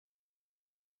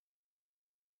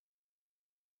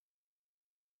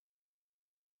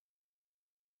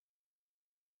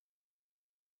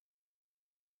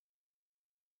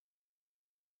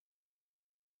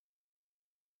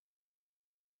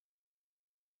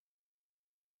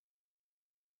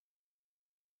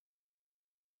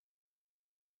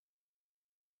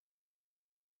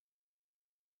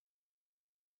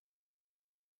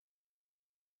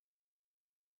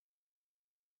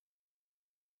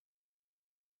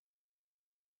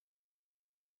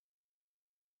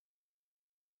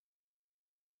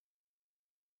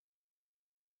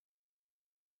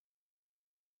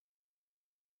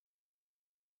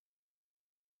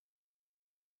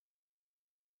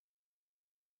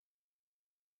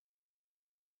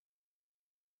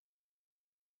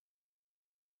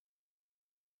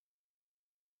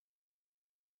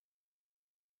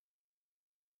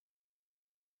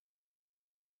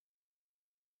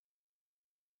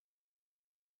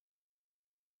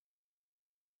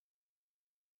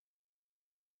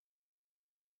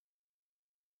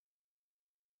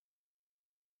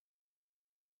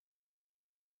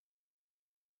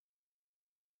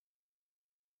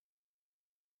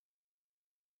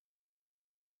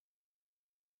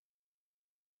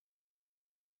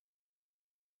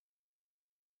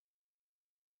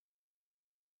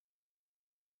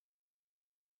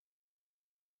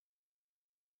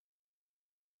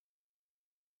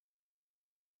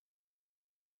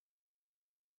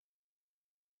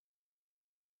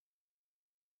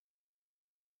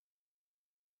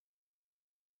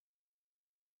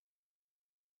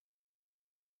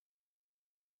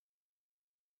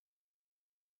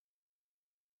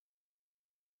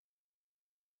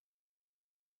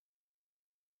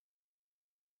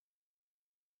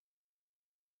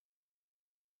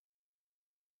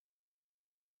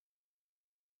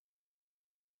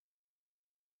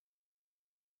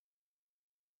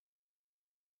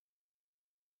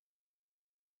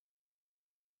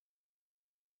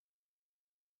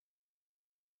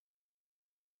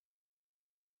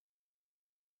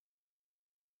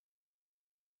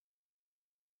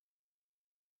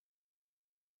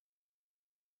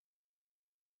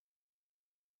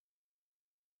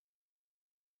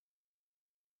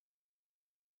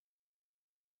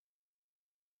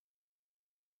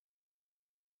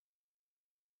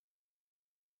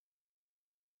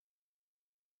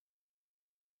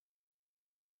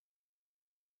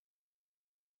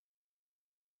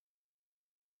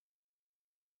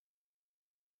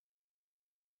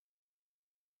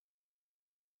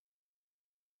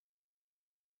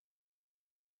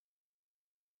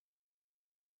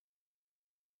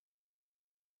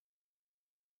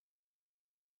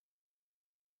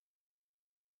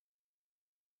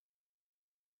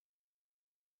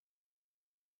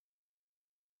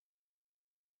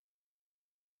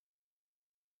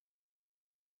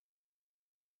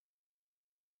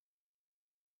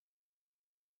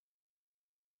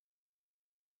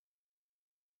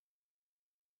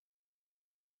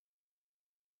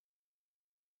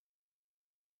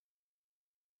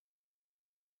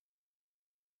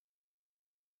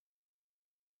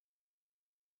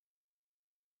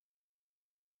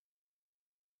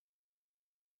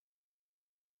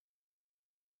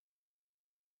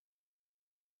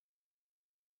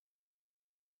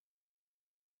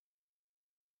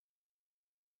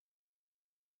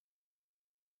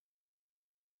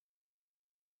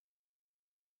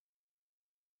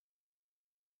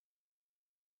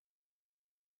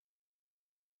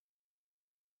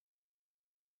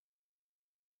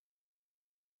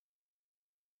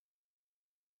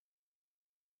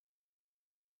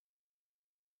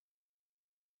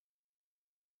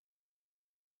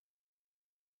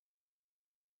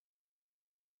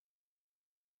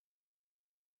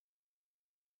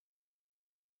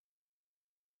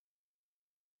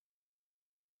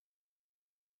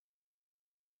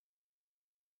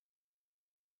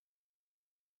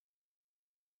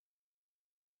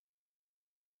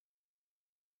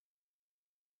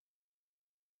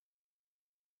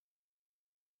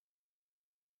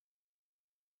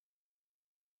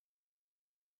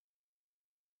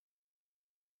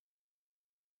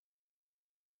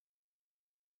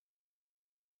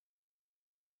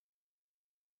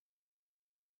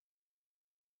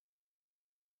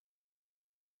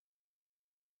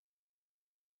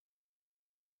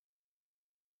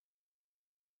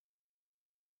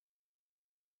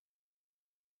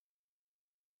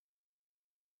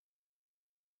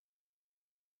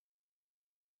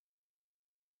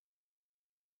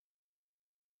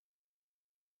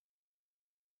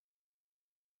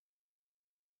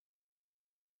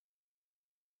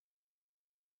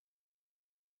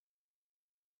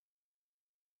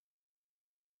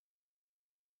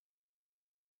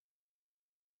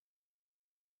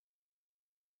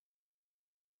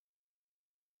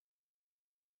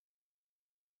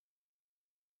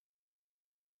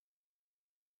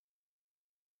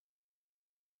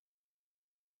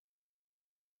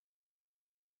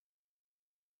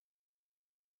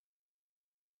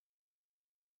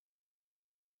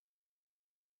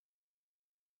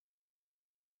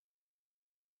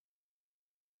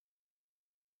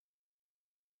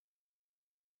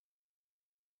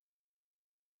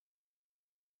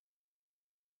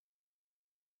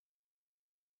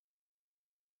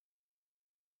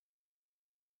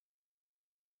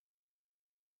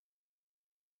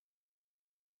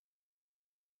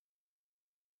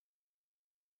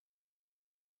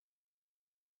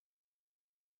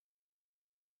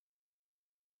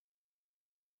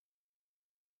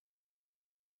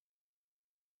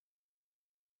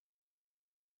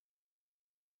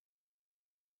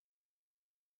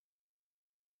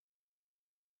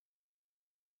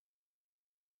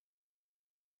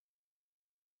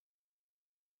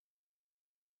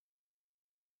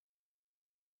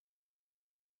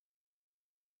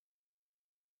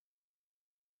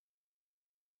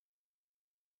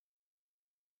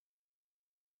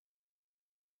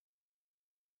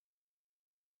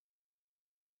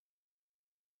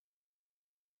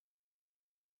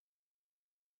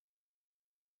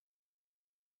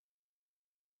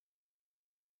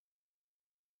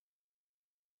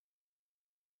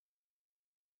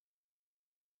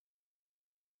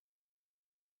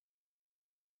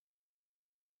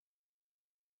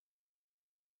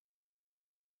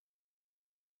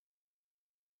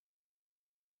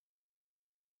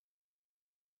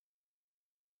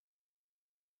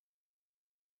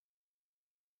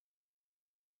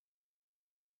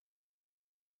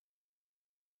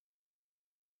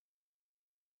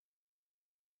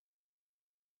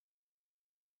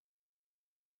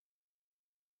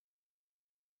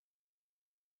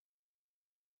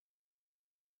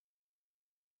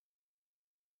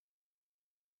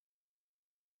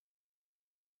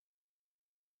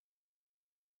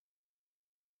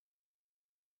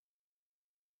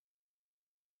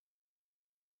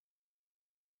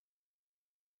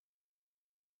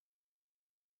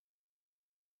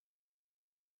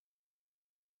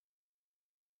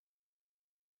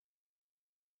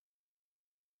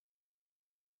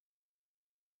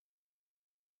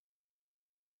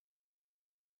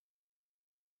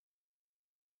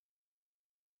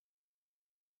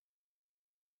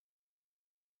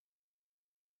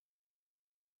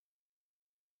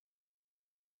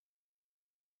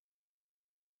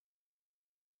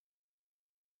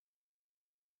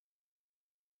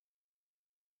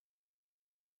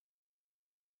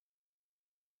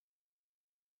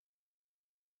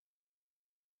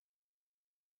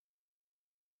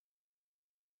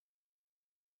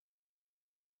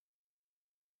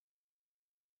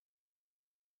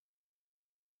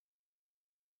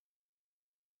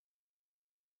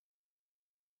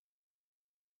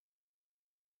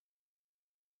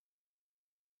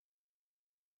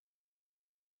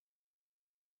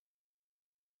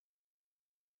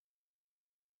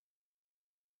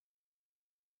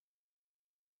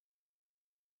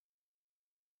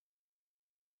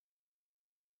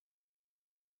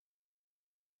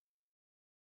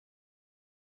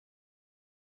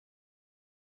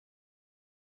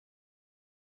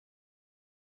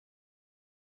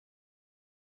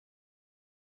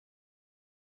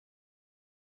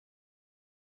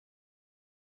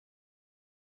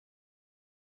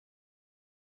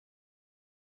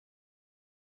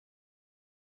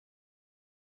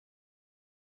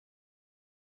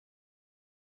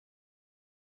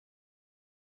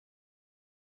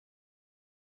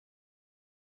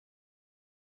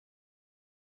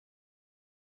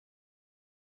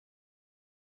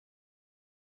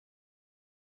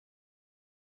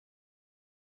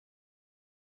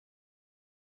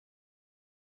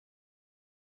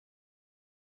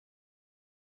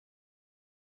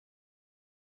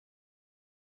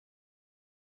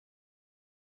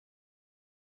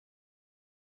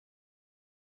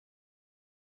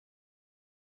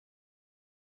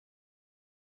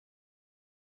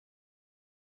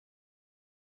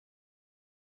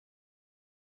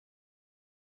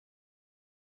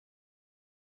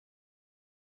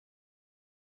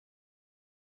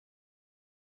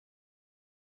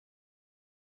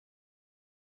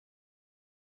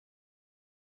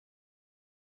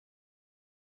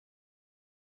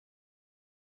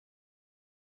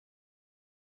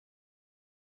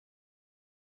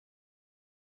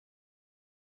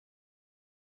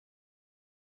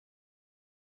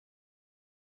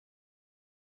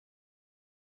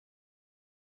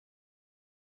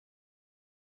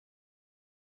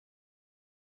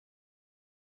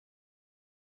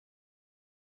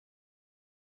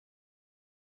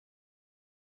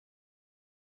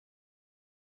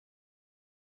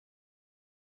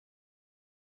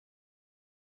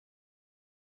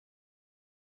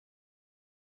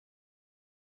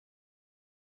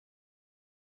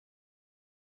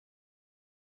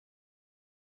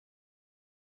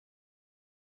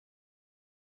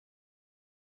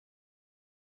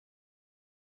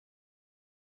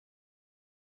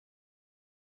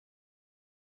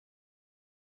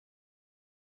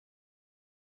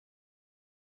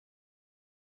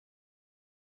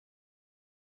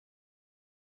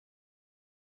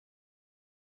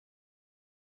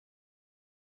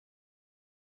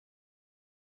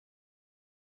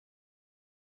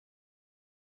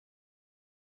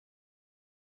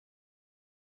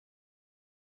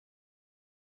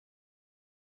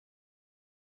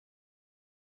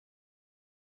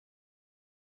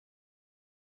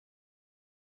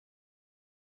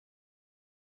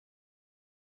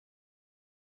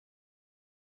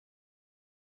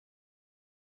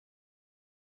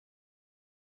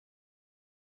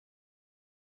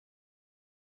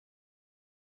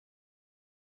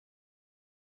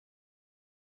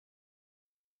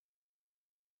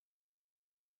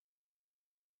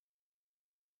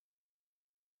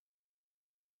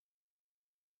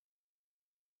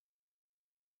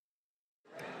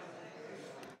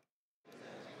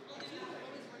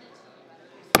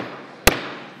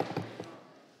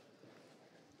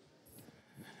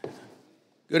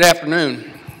Good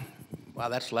afternoon. Wow,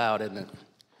 that's loud, isn't it?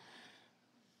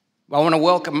 Well, I want to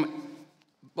welcome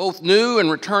both new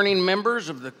and returning members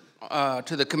of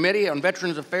to the Committee on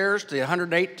Veterans Affairs to the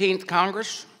 118th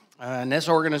Congress and this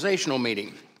organizational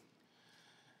meeting.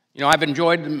 You know, I've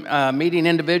enjoyed meeting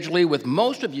individually with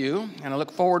most of you, and I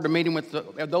look forward to meeting with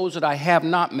those that I have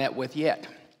not met with yet.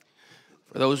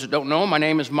 For those that don't know, my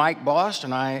name is Mike Bost,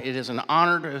 and it is an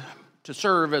honor to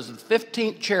serve as the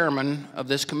 15th chairman of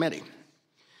this committee.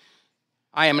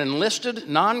 I am an enlisted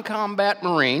non-combat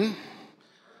Marine,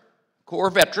 Corps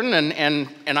veteran, and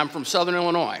I'm from Southern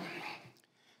Illinois.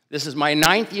 This is my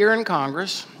 9th year in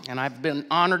Congress, and I've been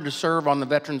honored to serve on the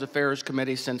Veterans Affairs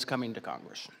Committee since coming to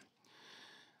Congress.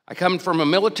 I come from a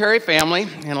military family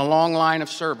and a long line of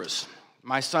service.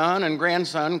 My son and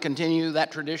grandson continue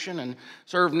that tradition and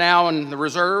serve now in the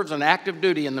reserves and active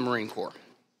duty in the Marine Corps.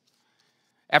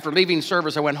 After leaving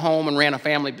service, I went home and ran a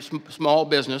family small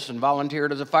business and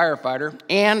volunteered as a firefighter,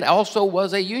 and also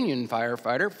was a union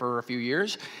firefighter for a few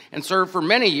years and served for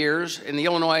many years in the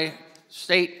Illinois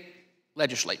State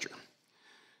Legislature.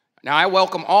 Now, I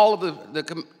welcome all of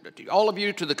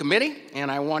you to the committee,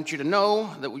 and I want you to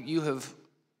know that you have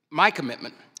my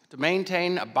commitment to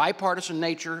maintain a bipartisan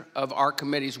nature of our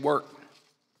committee's work.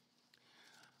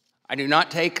 I do not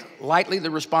take lightly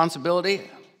the responsibility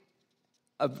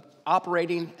of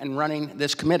operating and running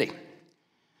this committee.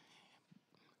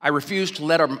 I refuse to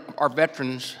let our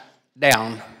veterans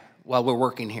down while we're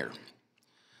working here,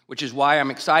 which is why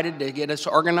I'm excited to get us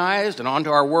organized and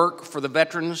onto our work for the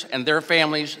veterans and their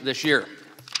families this year.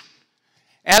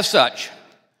 As such,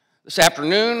 this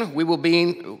afternoon we will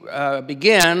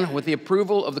begin with the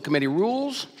approval of the committee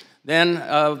rules, then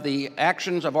of the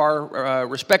actions of our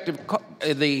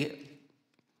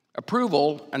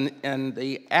approval and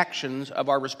the actions of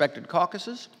our respected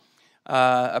caucuses,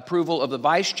 approval of the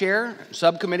vice chair,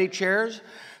 subcommittee chairs,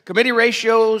 committee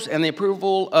ratios, and the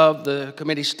approval of the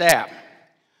committee staff.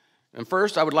 And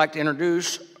first, I would like to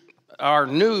introduce our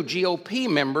new GOP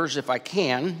members, if I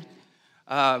can.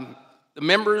 The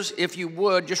members, if you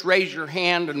would, just raise your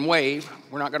hand and wave.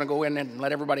 We're not going to go in and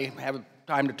let everybody have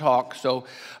time to talk. So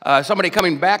somebody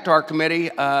coming back to our committee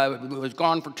who has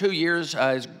gone for 2 years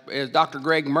is Dr.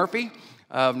 Greg Murphy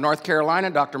of North Carolina.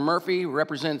 Dr. Murphy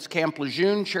represents Camp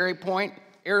Lejeune, Cherry Point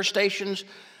Air Stations,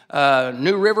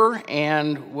 New River,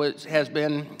 and we're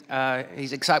excited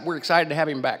to have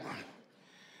him back.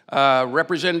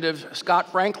 Representative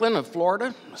Scott Franklin of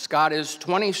Florida. Scott is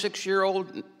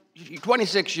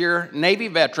 26-year Navy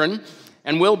veteran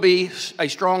and will be a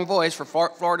strong voice for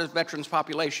Florida's veterans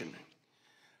population.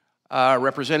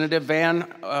 Representative Van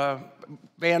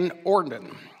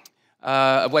Orden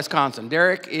of Wisconsin.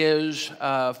 Derek is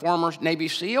a former Navy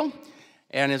SEAL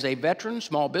and is a veteran,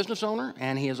 small business owner,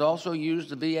 and he has also used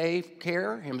the VA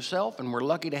care himself, and we're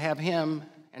lucky to have him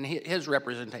and his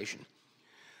representation.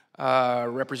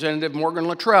 Representative Morgan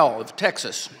Luttrell of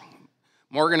Texas.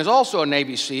 Morgan is also a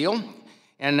Navy SEAL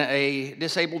and a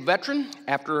disabled veteran.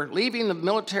 After leaving the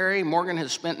military, Morgan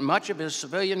has spent much of his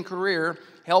civilian career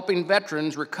helping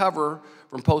veterans recover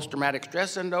from post-traumatic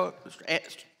stress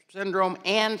syndrome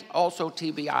and also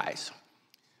TBIs.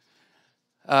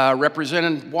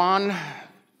 Representative Juan,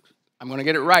 I'm going to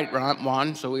get it right,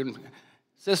 Juan, so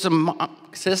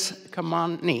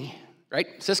Siscomani,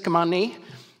 right? Siscomani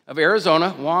of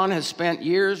Arizona. Juan has spent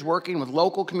years working with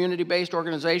local community-based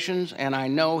organizations, and I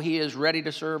know he is ready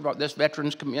to serve this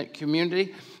veterans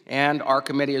community and our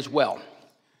committee as well.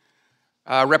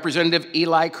 Representative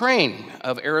Eli Crane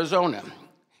of Arizona.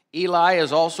 Eli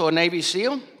is also a Navy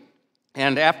SEAL,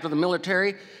 and after the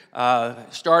military,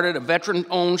 started a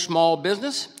veteran-owned small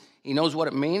business. He knows what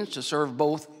it means to serve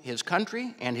both his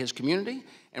country and his community,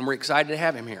 and we're excited to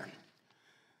have him here.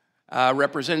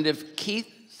 Representative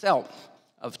Keith Self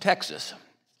of Texas.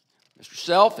 Mr.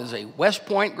 Self is a West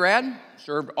Point grad,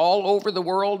 served all over the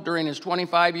world during his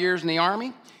 25 years in the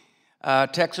Army.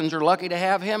 Texans are lucky to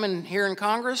have him here in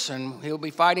Congress, and he'll be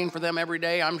fighting for them every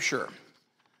day, I'm sure.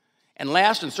 And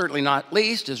last, and certainly not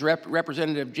least, is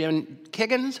Representative Jen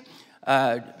Kiggins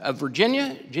of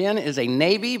Virginia. Jen is a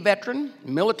Navy veteran,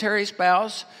 military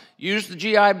spouse, used the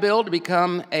GI Bill to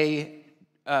become a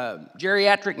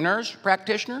geriatric nurse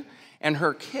practitioner, and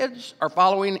her kids are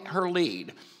following her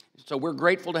lead. So we're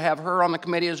grateful to have her on the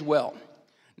committee as well.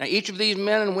 Now, each of these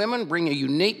men and women bring a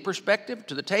unique perspective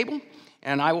to the table,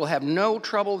 and I will have no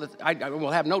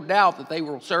doubt that they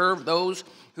will serve those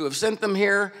who have sent them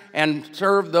here and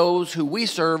serve those who we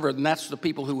serve, and that's the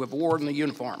people who have worn the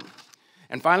uniform.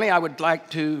 And finally, I would like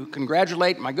to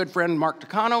congratulate my good friend Mark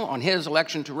Takano on his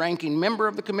election to ranking member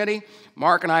of the committee.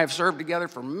 Mark and I have served together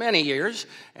for many years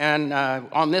and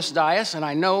on this dais, and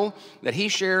I know that he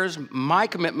shares my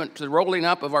commitment to the rolling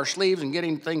up of our sleeves and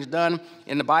getting things done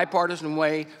in the bipartisan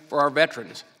way for our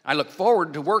veterans. I look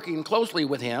forward to working closely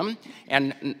with him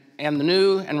and the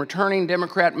new and returning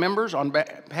Democrat members on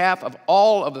behalf of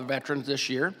all of the veterans this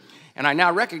year. And I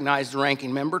now recognize the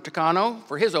ranking member, Takano,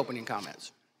 for his opening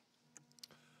comments.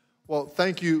 Well,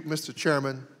 thank you, Mr.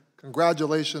 Chairman.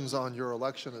 Congratulations on your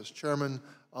election as chairman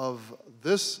of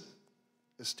this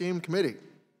esteemed committee.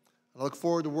 I look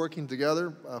forward to working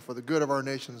together for the good of our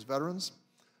nation's veterans.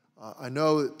 I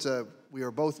know that we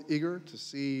are both eager to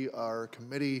see our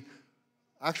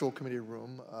actual committee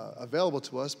room available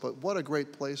to us, but what a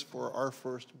great place for our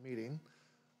first meeting.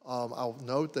 I'll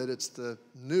note that it's the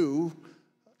new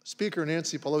Speaker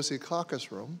Nancy Pelosi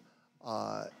caucus room.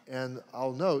 And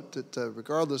I'll note that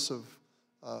regardless of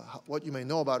what you may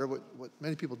know about her, what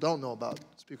many people don't know about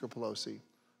Speaker Pelosi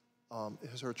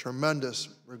is her tremendous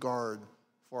regard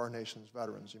for our nation's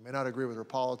veterans. You may not agree with her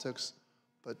politics,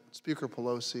 but Speaker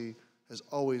Pelosi has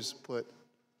always put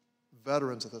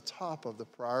veterans at the top of the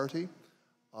priority.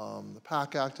 The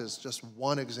PAC Act is just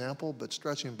one example, but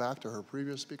stretching back to her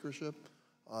previous speakership,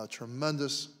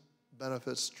 tremendous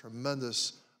benefits,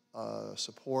 tremendous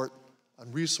support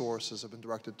and resources have been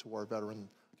directed to our veteran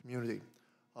community.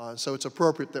 So it's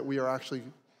appropriate that we are actually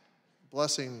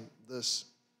blessing this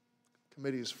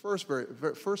committee's first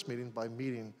meeting by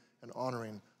meeting and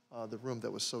honoring the room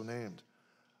that was so named.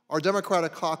 Our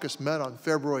Democratic caucus met on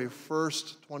February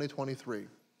 1st, 2023,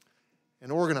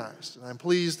 and organized. And I'm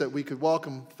pleased that we could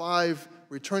welcome 5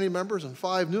 returning members and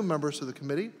 5 new members to the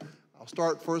committee. I'll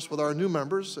start first with our new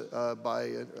members by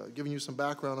giving you some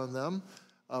background on them.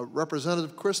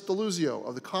 Representative Chris Deluzio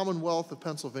of the Commonwealth of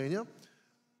Pennsylvania.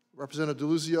 Representative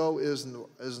Deluzio is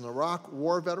an Iraq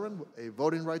War veteran, a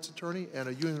voting rights attorney, and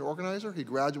a union organizer. He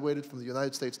graduated from the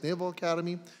United States Naval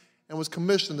Academy and was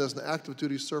commissioned as an active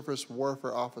duty surface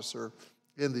warfare officer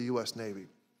in the U.S. Navy.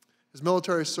 His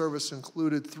military service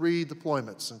included 3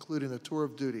 deployments, including a tour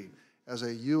of duty as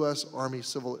a U.S. Army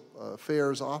Civil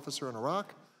Affairs officer in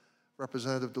Iraq.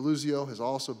 Representative Deluzio has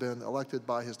also been elected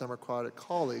by his Democratic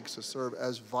colleagues to serve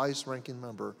as vice-ranking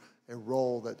member, a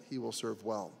role that he will serve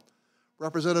well.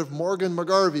 Representative Morgan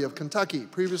McGarvey of Kentucky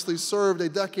previously served a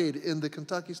decade in the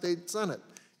Kentucky State Senate,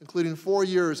 including 4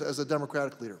 years as a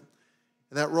Democratic leader.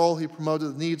 In that role, he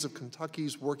promoted the needs of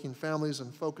Kentucky's working families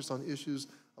and focused on issues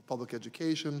of public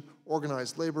education,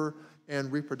 organized labor,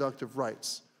 and reproductive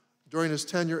rights. During his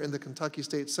tenure in the Kentucky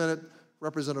State Senate,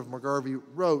 Representative McGarvey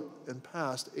wrote and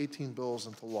passed 18 bills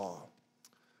into law.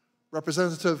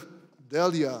 Representative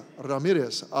Delia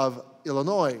Ramirez of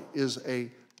Illinois is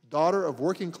a daughter of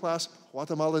working-class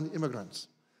Guatemalan immigrants.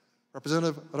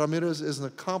 Representative Ramirez is an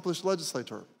accomplished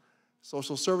legislator,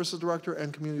 social services director,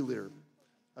 and community leader.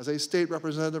 As a state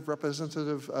representative,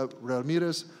 Representative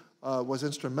Ramirez was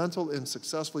instrumental in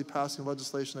successfully passing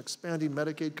legislation expanding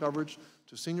Medicaid coverage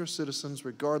to senior citizens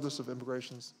regardless of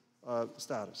immigration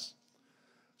status.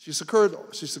 She secured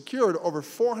over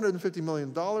 $450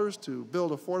 million to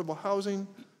build affordable housing,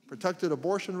 protected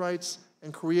abortion rights,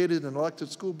 and created an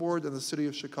elected school board in the city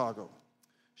of Chicago.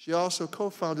 She also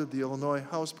co-founded the Illinois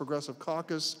House Progressive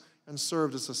Caucus and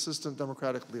served as assistant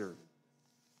Democratic leader.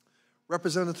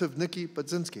 Representative Nikki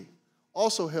Budzinski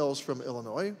also hails from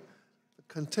Illinois. The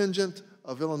contingent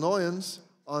of Illinoisans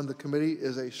on the committee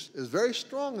is very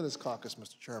strong in this caucus,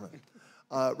 Mr. Chairman.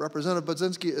 Representative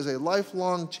Budzinski is a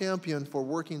lifelong champion for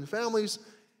working families,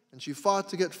 and she fought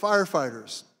to get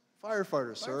firefighters,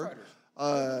 sir,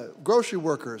 grocery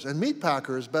workers, and meat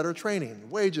packers better training,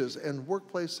 wages, and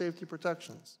workplace safety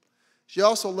protections. She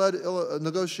also led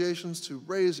negotiations to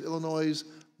raise Illinois'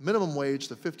 minimum wage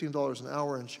to $15 an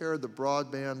hour and chaired the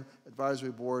Broadband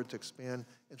Advisory Board to expand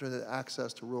internet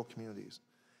access to rural communities.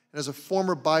 And as a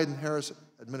former Biden-Harris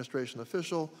administration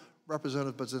official,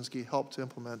 Representative Budzinski helped to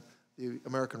implement the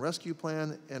American Rescue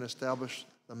Plan and establish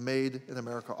the Made in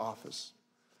America office.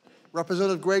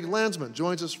 Representative Greg Landsman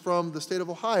joins us from the state of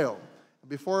Ohio.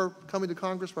 Before coming to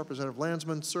Congress, Representative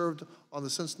Landsman served on the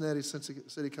Cincinnati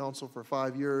City Council for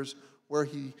 5 years, where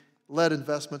he led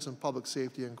investments in public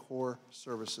safety and core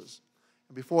services.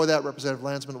 And before that, Representative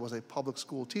Landsman was a public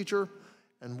school teacher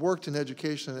and worked in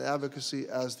education and advocacy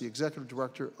as the executive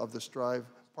director of the Strive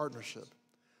Partnership.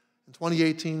 In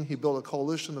 2018, he built a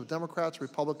coalition of Democrats,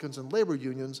 Republicans, and labor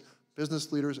unions,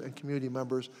 business leaders, and community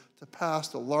members to pass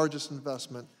the largest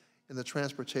investment in the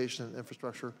transportation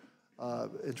infrastructure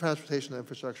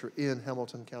in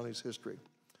Hamilton County's history.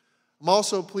 I'm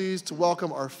also pleased to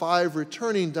welcome our 5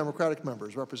 returning Democratic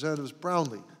members, Representatives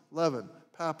Brownlee, Levin,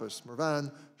 Pappas,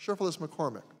 Mervan,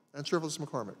 Scherflis-McCormick, and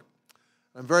Scherflis-McCormick.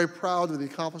 I'm very proud of the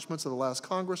accomplishments of the last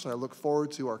Congress, and I look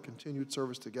forward to our continued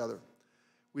service together.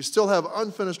 We still have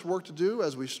unfinished work to do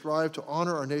as we strive to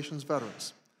honor our nation's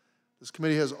veterans. This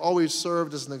committee has always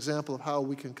served as an example of how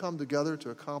we can come together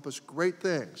to accomplish great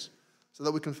things so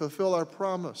that we can fulfill our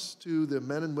promise to the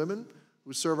men and women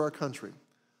who serve our country.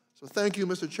 So thank you,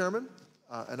 Mr. Chairman,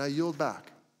 and I yield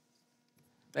back.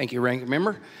 Thank you, Ranking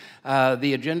Member.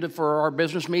 The agenda for our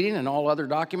business meeting and all other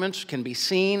documents can be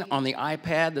seen on the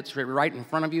iPad that's right in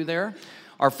front of you there.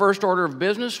 Our first order of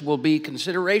business will be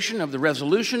consideration of the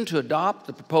resolution to adopt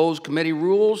the proposed committee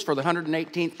rules for the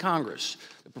 118th Congress.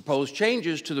 The proposed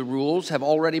changes to the rules have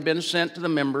already been sent to the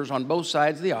members on both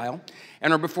sides of the aisle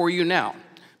and are before you now.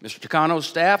 Mr. Takano's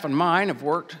staff and mine have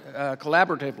worked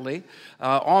collaboratively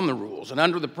on the rules. And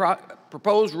under the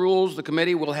proposed rules, the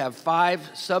committee will have 5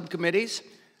 subcommittees: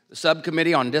 the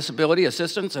Subcommittee on Disability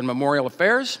Assistance and Memorial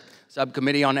Affairs,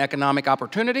 Subcommittee on Economic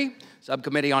Opportunity,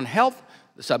 Subcommittee on Health,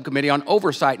 the Subcommittee on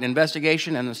Oversight and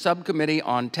Investigation, and the Subcommittee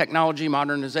on Technology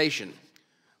Modernization.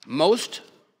 Most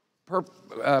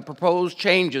proposed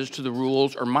changes to the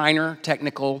rules are minor,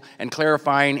 technical, and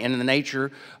clarifying in the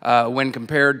nature when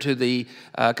compared to the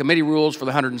committee rules for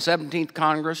the 117th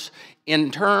Congress.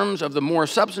 In terms of the more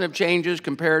substantive changes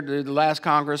compared to the last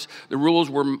Congress, the rules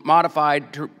were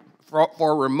modified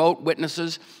for remote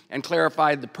witnesses and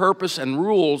clarified the purpose and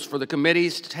rules for the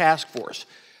committee's task force.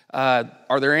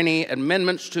 Are there any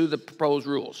amendments to the proposed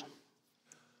rules?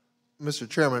 Mr.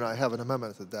 Chairman, I have an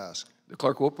amendment at the desk. The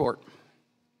clerk will report.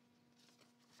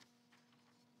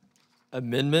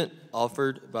 Amendment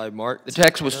offered by Mark. The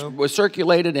text was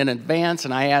circulated in advance,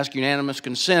 and I ask unanimous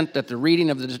consent that the reading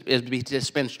of this is be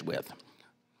dispensed with.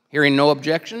 Hearing no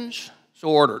objections, so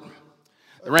ordered.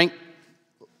 The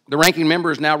ranking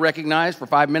member is now recognized for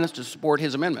 5 minutes to support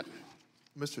his amendment.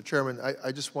 Mr. Chairman,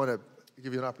 I just want to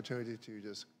give you an opportunity to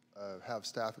just have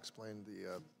staff explain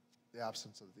the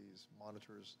absence of these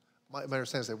monitors. My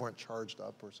understanding is they weren't charged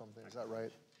up or something. Is that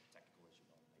right?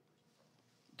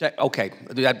 Okay,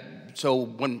 so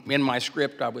when in my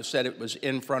script I said it was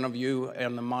in front of you,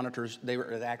 and the monitors, they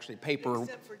were actually paper.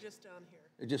 Except for just down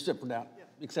here. Just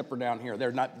except for down here.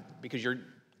 They're not, because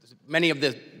many of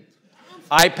the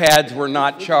iPads were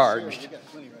not charged.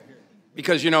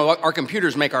 Because, you know, our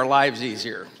computers make our lives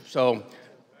easier, so.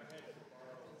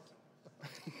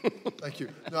 Thank you.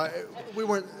 No, we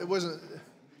weren't, I wasn't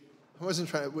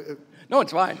trying. No,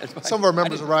 it's fine, it's fine. Some of our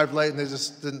members arrived late and they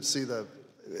just didn't see the.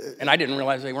 And I didn't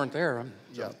realize they weren't there.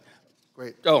 So. Yeah,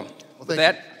 great. So, with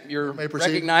that, you're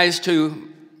recognized to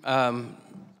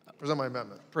present my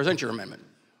amendment. Present your amendment.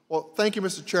 Well, thank you,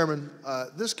 Mr. Chairman.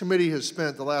 This committee has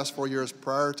spent the last 4 years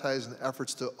prioritizing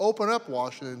efforts to open up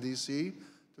Washington, D.C.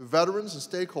 to veterans and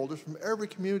stakeholders from every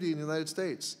community in the United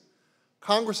States.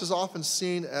 Congress is often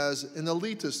seen as an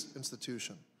elitist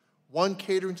institution, one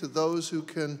catering to those who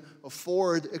can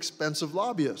afford expensive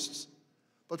lobbyists.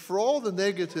 But for all the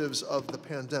negatives of the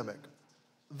pandemic,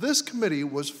 this committee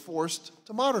was forced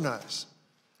to modernize.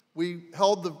 We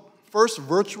held the first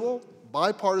virtual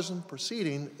bipartisan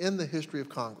proceeding in the history of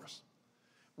Congress.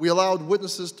 We allowed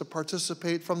witnesses to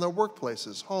participate from their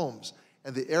workplaces, homes,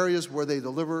 and the areas where they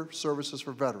deliver services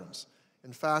for veterans.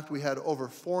 In fact, we had over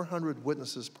 400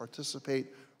 witnesses participate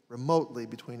remotely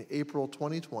between April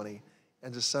 2020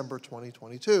 and December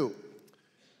 2022.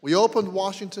 We opened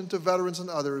Washington to veterans and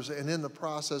others, and in the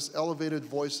process, elevated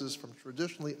voices from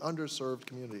traditionally underserved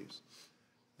communities.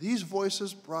 These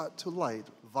voices brought to light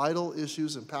vital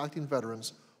issues impacting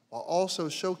veterans while also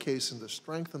showcasing the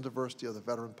strength and diversity of the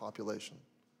veteran population.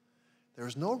 There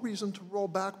is no reason to roll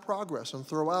back progress and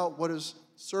throw out what is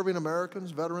serving Americans,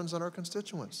 veterans, and our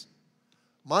constituents.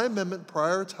 My amendment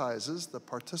prioritizes the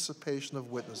participation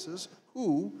of witnesses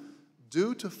who,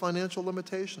 due to financial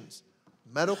limitations,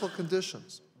 medical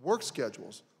conditions, work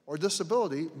schedules, or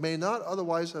disability, may not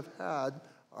otherwise have had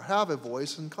or have a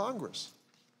voice in Congress.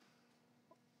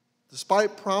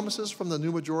 Despite promises from the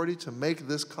new majority to make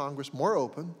this Congress more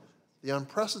open, the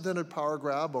unprecedented power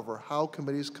grab over how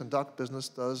committees conduct business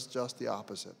does just the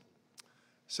opposite.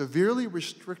 Severely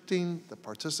restricting the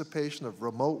participation of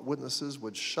remote witnesses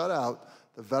would shut out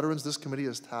the veterans this committee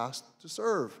is tasked to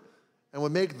serve and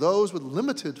would make those with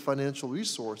limited financial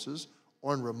resources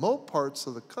or in remote parts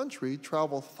of the country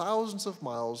travel thousands of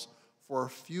miles for a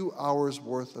few hours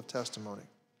worth of testimony.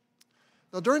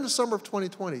 Now, during the summer of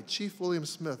 2020, Chief William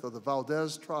Smith of the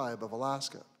Valdez Tribe of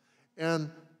Alaska and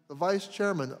the Vice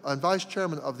Chairman of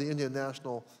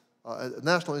the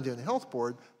National Indian Health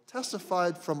Board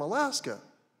testified from Alaska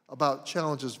about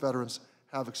challenges veterans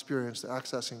have experienced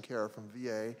accessing care from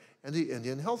VA and the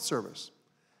Indian Health Service.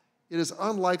 It is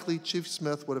unlikely Chief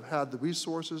Smith would have had the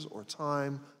resources or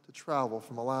time to travel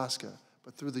from Alaska,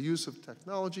 but through the use of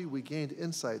technology, we gained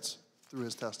insights through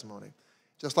his testimony.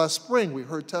 Just last spring, we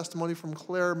heard testimony from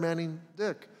Claire Manning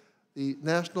Dick, the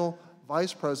National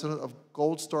Vice President of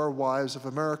Gold Star Wives of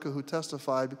America, who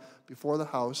testified before the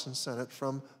House and Senate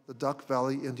from the Duck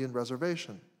Valley Indian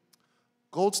Reservation.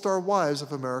 Gold Star Wives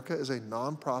of America is a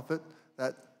nonprofit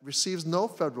that receives no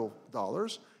federal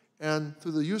dollars, and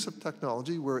through the use of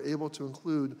technology, we're able to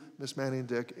include Ms. Manning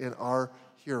Dick in our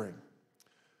hearing.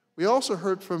 We also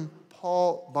heard from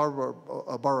Paul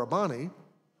Baraboni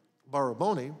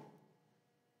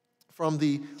from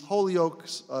the Holyoke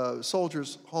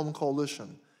Soldiers Home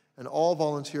Coalition, an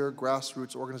all-volunteer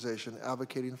grassroots organization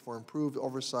advocating for improved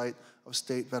oversight of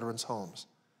state veterans' homes.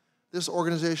 This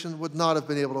organization would not have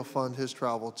been able to fund his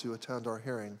travel to attend our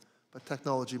hearing, but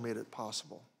technology made it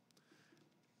possible.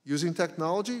 Using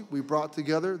technology, we brought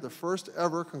together the first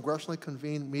ever congressionally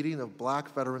convened meeting of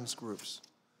Black veterans groups.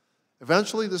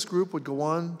 Eventually, this group would go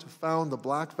on to found the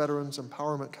Black Veterans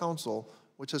Empowerment Council,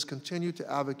 which has continued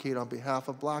to advocate on behalf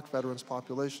of Black veterans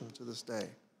population to this day.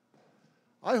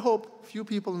 I hope few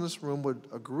people in this room would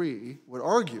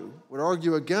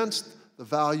argue against the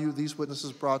value these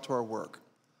witnesses brought to our work.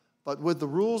 But with the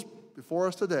rules before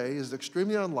us today, it is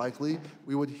extremely unlikely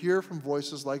we would hear from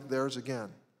voices like theirs again.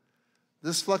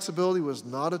 This flexibility was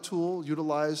not a tool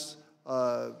utilized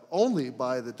only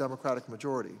by the Democratic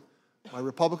majority. My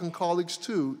Republican colleagues,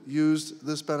 too, used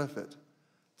this benefit.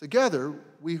 Together,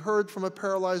 we heard from a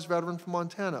paralyzed veteran from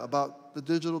Montana about the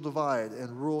digital divide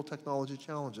and rural technology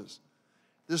challenges.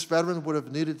 This veteran would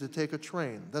have needed to take a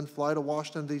train, then fly to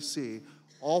Washington, D.C.,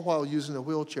 all while using a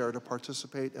wheelchair to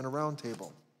participate in a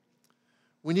roundtable.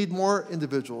 We need more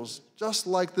individuals just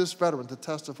like this veteran to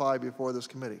testify before this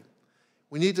committee.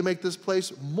 We need to make this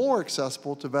place more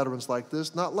accessible to veterans like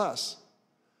this, not less.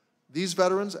 These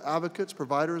veterans, advocates,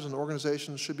 providers, and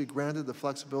organizations should be granted the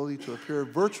flexibility to appear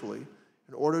virtually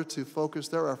in order to focus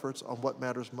their efforts on what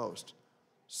matters most,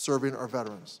 serving our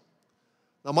veterans.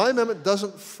 Now, my amendment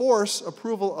doesn't force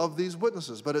approval of these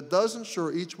witnesses, but it does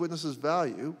ensure each witness's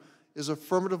value is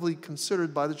affirmatively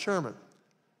considered by the chairman.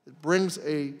 It brings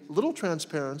a little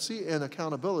transparency and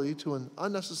accountability to an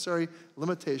unnecessary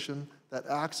limitation that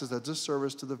acts as a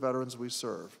disservice to the veterans we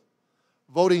serve.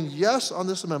 Voting yes on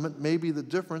this amendment may be the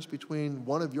difference between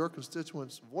one of your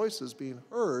constituents' voices being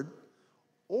heard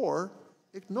or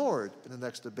ignored in the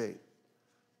next debate.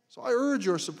 So I urge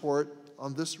your support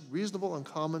on this reasonable and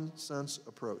common sense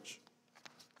approach.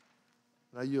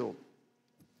 And I yield.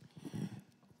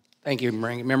 Thank you,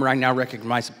 Member. I now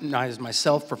recognize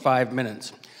myself for 5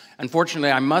 minutes.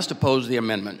 Unfortunately, I must oppose the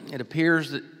amendment. It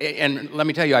appears that, and let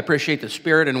me tell you, I appreciate the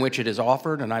spirit in which it is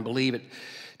offered, and I believe it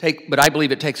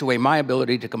takes away my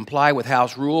ability to comply with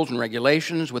House rules and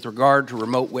regulations with regard to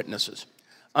remote witnesses.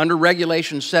 Under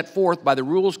regulations set forth by the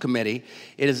Rules Committee,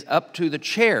 it is up to the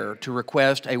chair to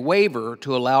request a waiver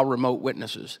to allow remote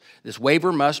witnesses. This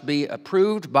waiver must be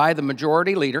approved by the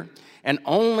majority leader and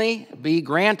only be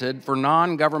granted for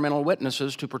non-governmental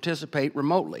witnesses to participate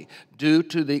remotely due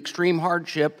to the extreme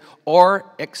hardship or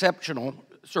exceptional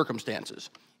circumstances.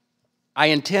 I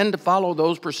intend to follow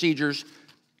those procedures,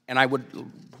 and I would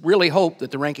really hope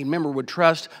that the ranking member would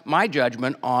trust my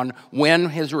judgment on when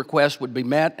his request would be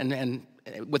met and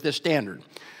with this standard.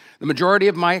 The majority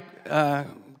of my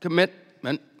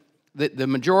commitment, the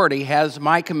minority has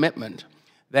my commitment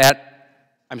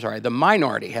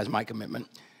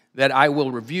that I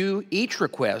will review each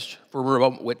request for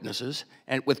remote witnesses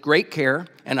and with great care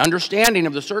and understanding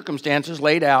of the circumstances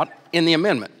laid out in the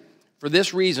amendment. For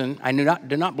this reason, I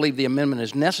do not believe the amendment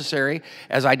is necessary,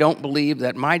 as I don't believe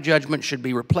that my judgment should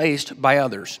be replaced by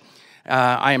others.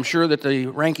 I am sure that the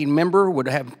ranking member would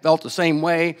have felt the same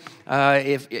way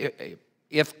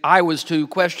if I was to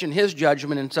question his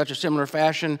judgment in such a similar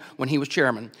fashion when he was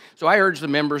chairman. So I urge the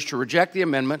members to reject the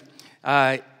amendment.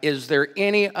 Is there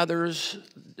any others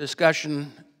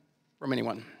discussion from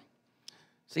anyone?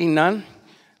 Seeing none?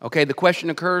 Okay, the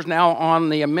question occurs now on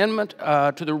the amendment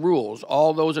to the rules.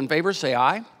 All those in favor say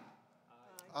aye.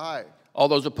 Aye. All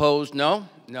those opposed, no?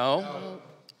 No.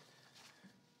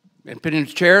 And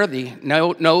Mr. Chair, the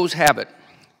noes have it.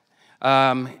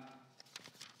 The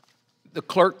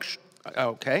clerk,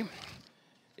 okay.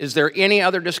 Is there any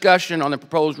other discussion on the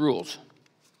proposed rules?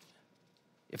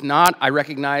 If not, I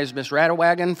recognize Ms.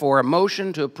 Radewagen for a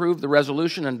motion to approve the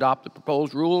resolution and adopt the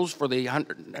proposed rules for the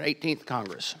 118th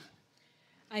Congress.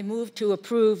 I move to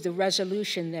approve the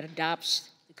resolution that adopts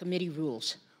the committee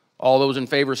rules. All those in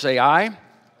favor say aye.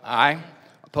 Aye.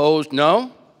 Opposed,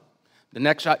 no. The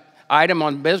next item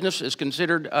on business is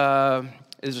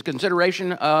a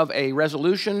consideration of a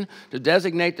resolution to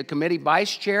designate the committee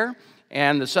vice chair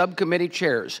and the subcommittee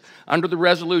chairs. Under the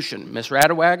resolution, Ms.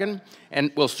 Radewagen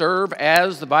will serve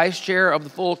as the vice chair of the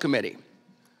full committee.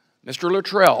 Mr.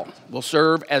 Luttrell will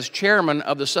serve as chairman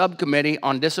of the subcommittee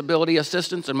on disability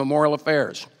assistance and memorial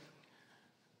affairs.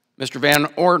 Mr. Van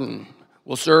Orden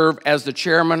will serve as the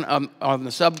chairman of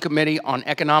the subcommittee on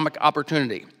economic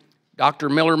opportunity. Dr.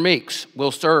 Miller Meeks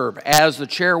will serve as the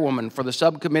chairwoman for the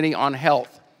subcommittee on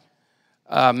health.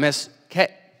 Ms.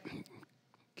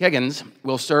 Higgins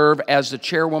will serve as the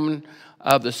chairwoman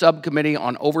of the subcommittee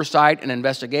on oversight and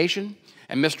investigation,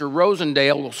 and Mr.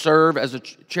 Rosendale will serve as the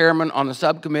chairman on the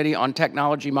subcommittee on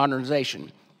technology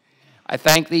modernization. I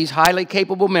thank these highly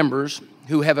capable members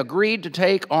who have agreed to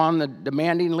take on the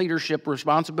demanding leadership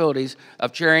responsibilities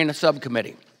of chairing a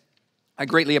subcommittee. I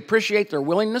greatly appreciate their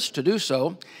willingness to do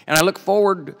so, and I look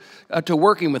forward to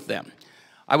working with them.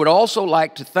 I would also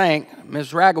like to thank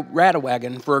Ms.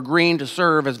 Radewagen for agreeing to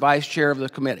serve as vice chair of the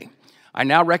committee. I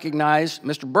now recognize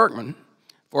Mr. Berkman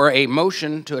for a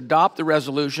motion to adopt the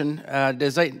resolution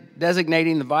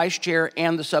designating the vice chair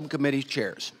and the subcommittee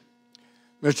chairs.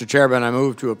 Mr. Chairman, I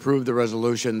move to approve the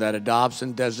resolution that adopts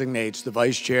and designates the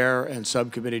vice chair and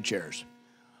subcommittee chairs.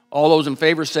 All those in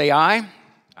favor say aye.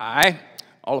 Aye.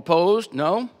 All opposed,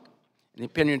 no. In the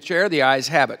opinion of the chair, the ayes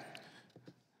have it.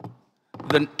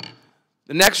 The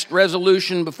next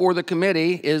resolution before the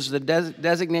committee is the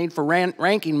designate for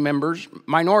ranking members,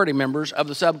 minority members of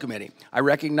the subcommittee. I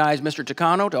recognize Mr.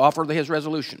 Takano to offer his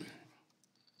resolution.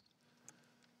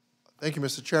 Thank you,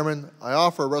 Mr. Chairman. I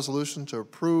offer a resolution to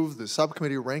approve the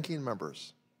subcommittee ranking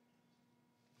members.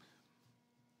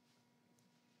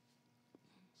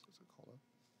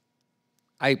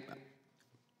 I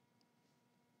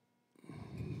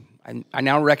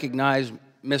now recognize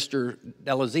Mr.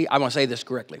 Deluzio. I want to say this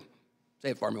correctly. Say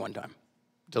it for me one time.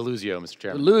 Deluzio, Mr.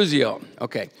 Chairman. Deluzio,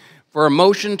 okay. For a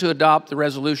motion to adopt the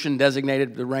resolution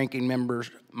designated the ranking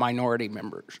members, minority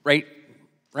members,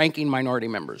 ranking minority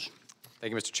members.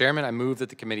 Thank you, Mr. Chairman. I move that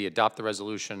the committee adopt the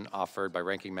resolution offered by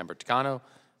Ranking Member Takano,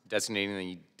 designating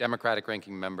the Democratic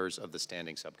ranking members of the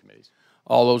standing subcommittees.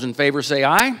 All those in favor say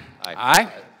aye. Aye.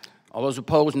 Aye. All those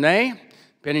opposed, nay.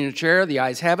 Opinion of the chair, the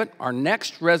ayes have it. Our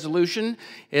next resolution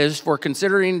is for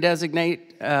considering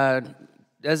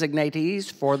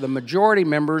designatees for the majority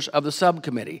members of the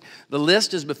subcommittee. The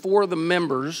list is before the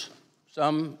members,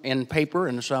 some in paper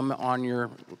and some on your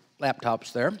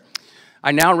laptops there.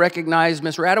 I now recognize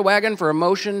Ms. Radewagen for a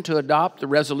motion to adopt the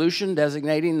resolution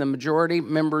designating the majority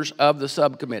members of the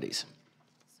subcommittees.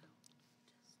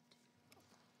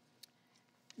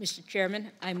 Mr.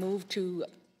 Chairman, I move to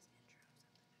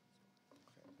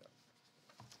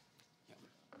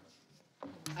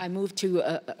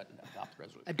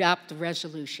adopt the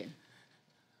resolution.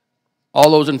 All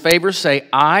those in favor say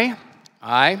aye.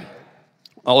 Aye.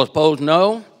 All opposed,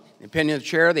 no. In the opinion of the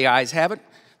chair, the ayes have it.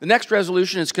 The next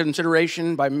resolution is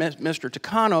consideration by Mr.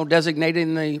 Takano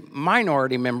designating the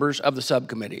minority members of the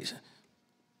subcommittees.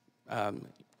 And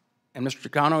Mr.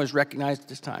 Takano is recognized at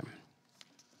this time.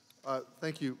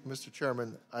 Thank you, Mr.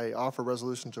 Chairman. I offer a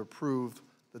resolution to approve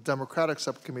the Democratic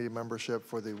subcommittee membership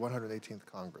for the 118th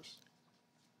Congress.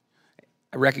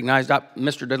 I recognize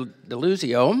Mr.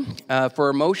 Deluzio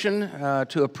for a motion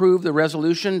to approve the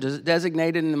resolution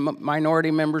designating the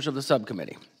minority members of the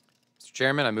subcommittee. Mr.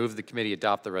 Chairman, I move the committee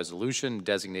adopt the resolution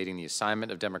designating the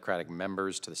assignment of Democratic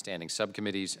members to the standing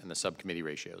subcommittees and the subcommittee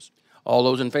ratios. All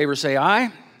those in favor say aye.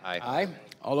 Aye. Aye.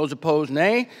 All those opposed,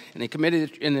 nay. In the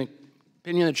opinion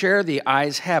of the chair, the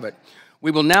ayes have it.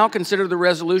 We will now consider the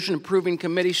resolution approving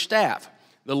committee staff.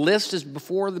 The list is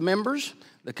before the members.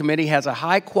 The committee has a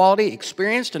high-quality,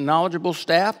 experienced, and knowledgeable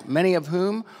staff, many of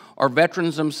whom are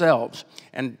veterans themselves.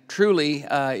 And truly,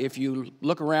 if you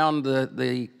look around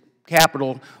the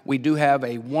Capitol, we do have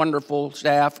a wonderful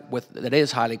staff that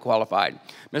is highly qualified.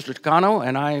 Mr. Takano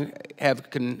and I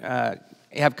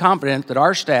have confidence that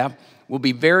our staff will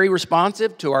be very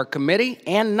responsive to our committee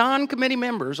and non-committee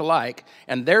members alike,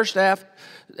 and their staff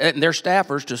and their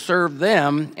staffers to serve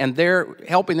them, and they're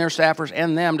helping their staffers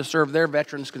and them to serve their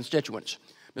veterans constituents.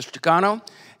 Mr. Takano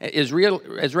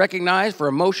is recognized for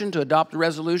a motion to adopt the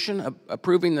resolution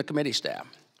approving the committee staff.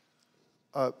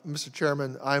 Mr.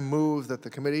 Chairman, I move that the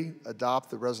committee adopt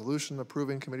the resolution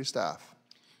approving committee staff.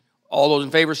 All those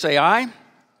in favor say aye.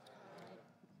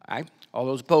 Aye. All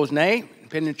those opposed, nay.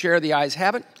 Opinion of the chair, the ayes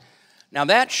have it. Now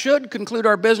that should conclude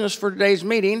our business for today's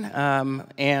meeting,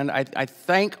 and I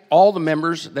thank all the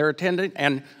members that are attending,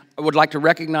 and I would like to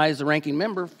recognize the ranking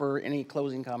member for any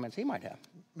closing comments he might have.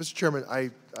 Mr. Chairman, I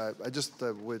just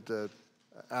would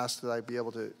ask that I be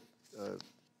able to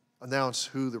announce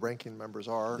who the ranking members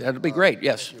are. That'd be great,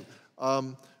 yes.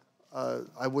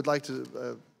 I would like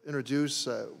to introduce,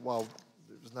 well,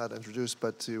 it was not introduced,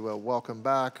 but to welcome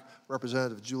back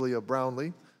Representative Julia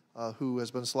Brownlee, who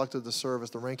has been selected to serve as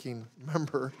the ranking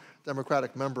member,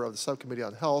 Democratic member of the Subcommittee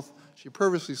on Health. She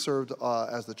previously served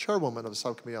as the chairwoman of the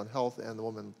Subcommittee on Health and the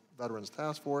Women Veterans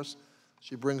Task Force.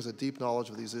 She brings a deep knowledge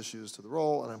of these issues to the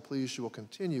role, and I'm pleased she will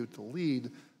continue to lead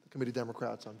the Committee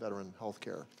Democrats on Veteran Health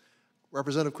Care.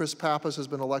 Representative Chris Pappas has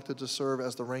been elected to serve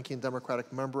as the ranking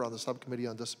Democratic member on the Subcommittee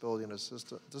on Disability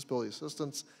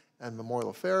Assistance and Memorial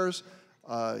Affairs.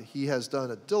 He has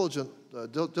done a diligent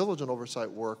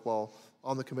oversight work while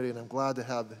on the committee, and I'm glad to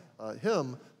have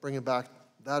him bringing back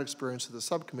that experience to the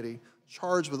subcommittee,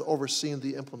 charged with overseeing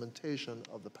the implementation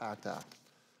of the PACT Act.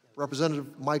 Representative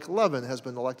Mike Levin has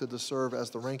been elected to serve as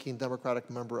the ranking Democratic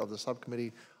member of the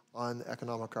Subcommittee on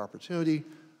Economic Opportunity.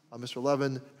 Mr.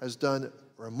 Levin has done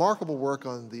remarkable work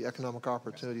on the Economic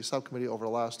Opportunity Subcommittee over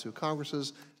the last 2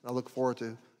 Congresses, and I look forward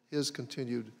to his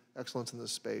continued excellence in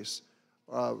this space.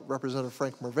 Representative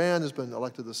Frank Mervan has been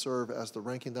elected to serve as the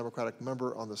ranking Democratic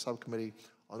member on the Subcommittee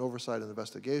on Oversight and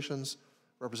Investigations.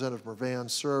 Representative Mervan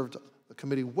served the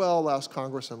committee well last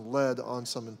Congress and led on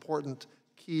some important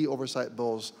key oversight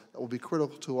bills that will be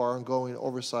critical to our ongoing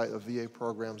oversight of VA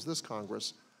programs this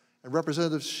Congress. And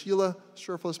Representative Sheila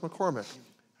Scherflis McCormick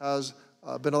has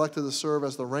been elected to serve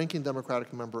as the ranking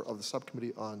Democratic member of the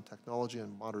Subcommittee on Technology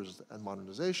and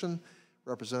Modernization.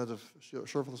 Representative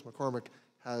Scherflis McCormick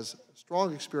has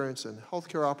strong experience in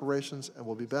healthcare operations and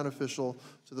will be beneficial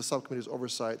to the subcommittee's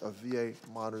oversight of VA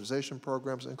modernization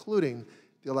programs, including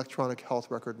the Electronic Health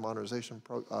Record Modernization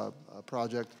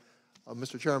Project.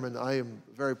 Mr. Chairman, I am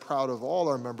very proud of all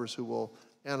our members who will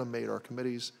animate our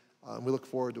committees, and we look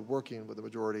forward to working with the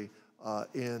majority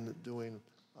in doing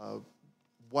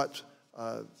what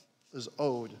is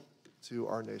owed to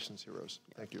our nation's heroes.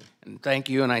 Thank you. And thank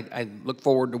you, and I look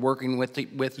forward to working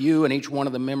with you and each one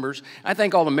of the members. I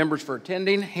thank all the members for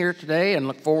attending here today and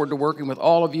look forward to working with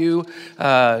all of you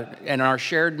in our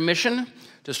shared mission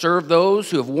to serve those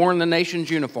who have worn the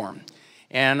nation's uniform.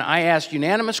 And I ask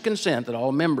unanimous consent that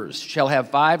all members shall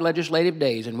have 5 legislative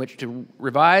days in which to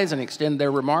revise and extend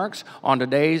their remarks on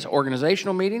today's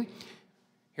organizational meeting.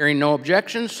 Hearing no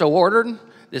objections, so ordered.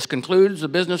 This concludes the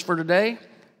business for today.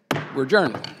 We're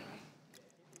adjourned.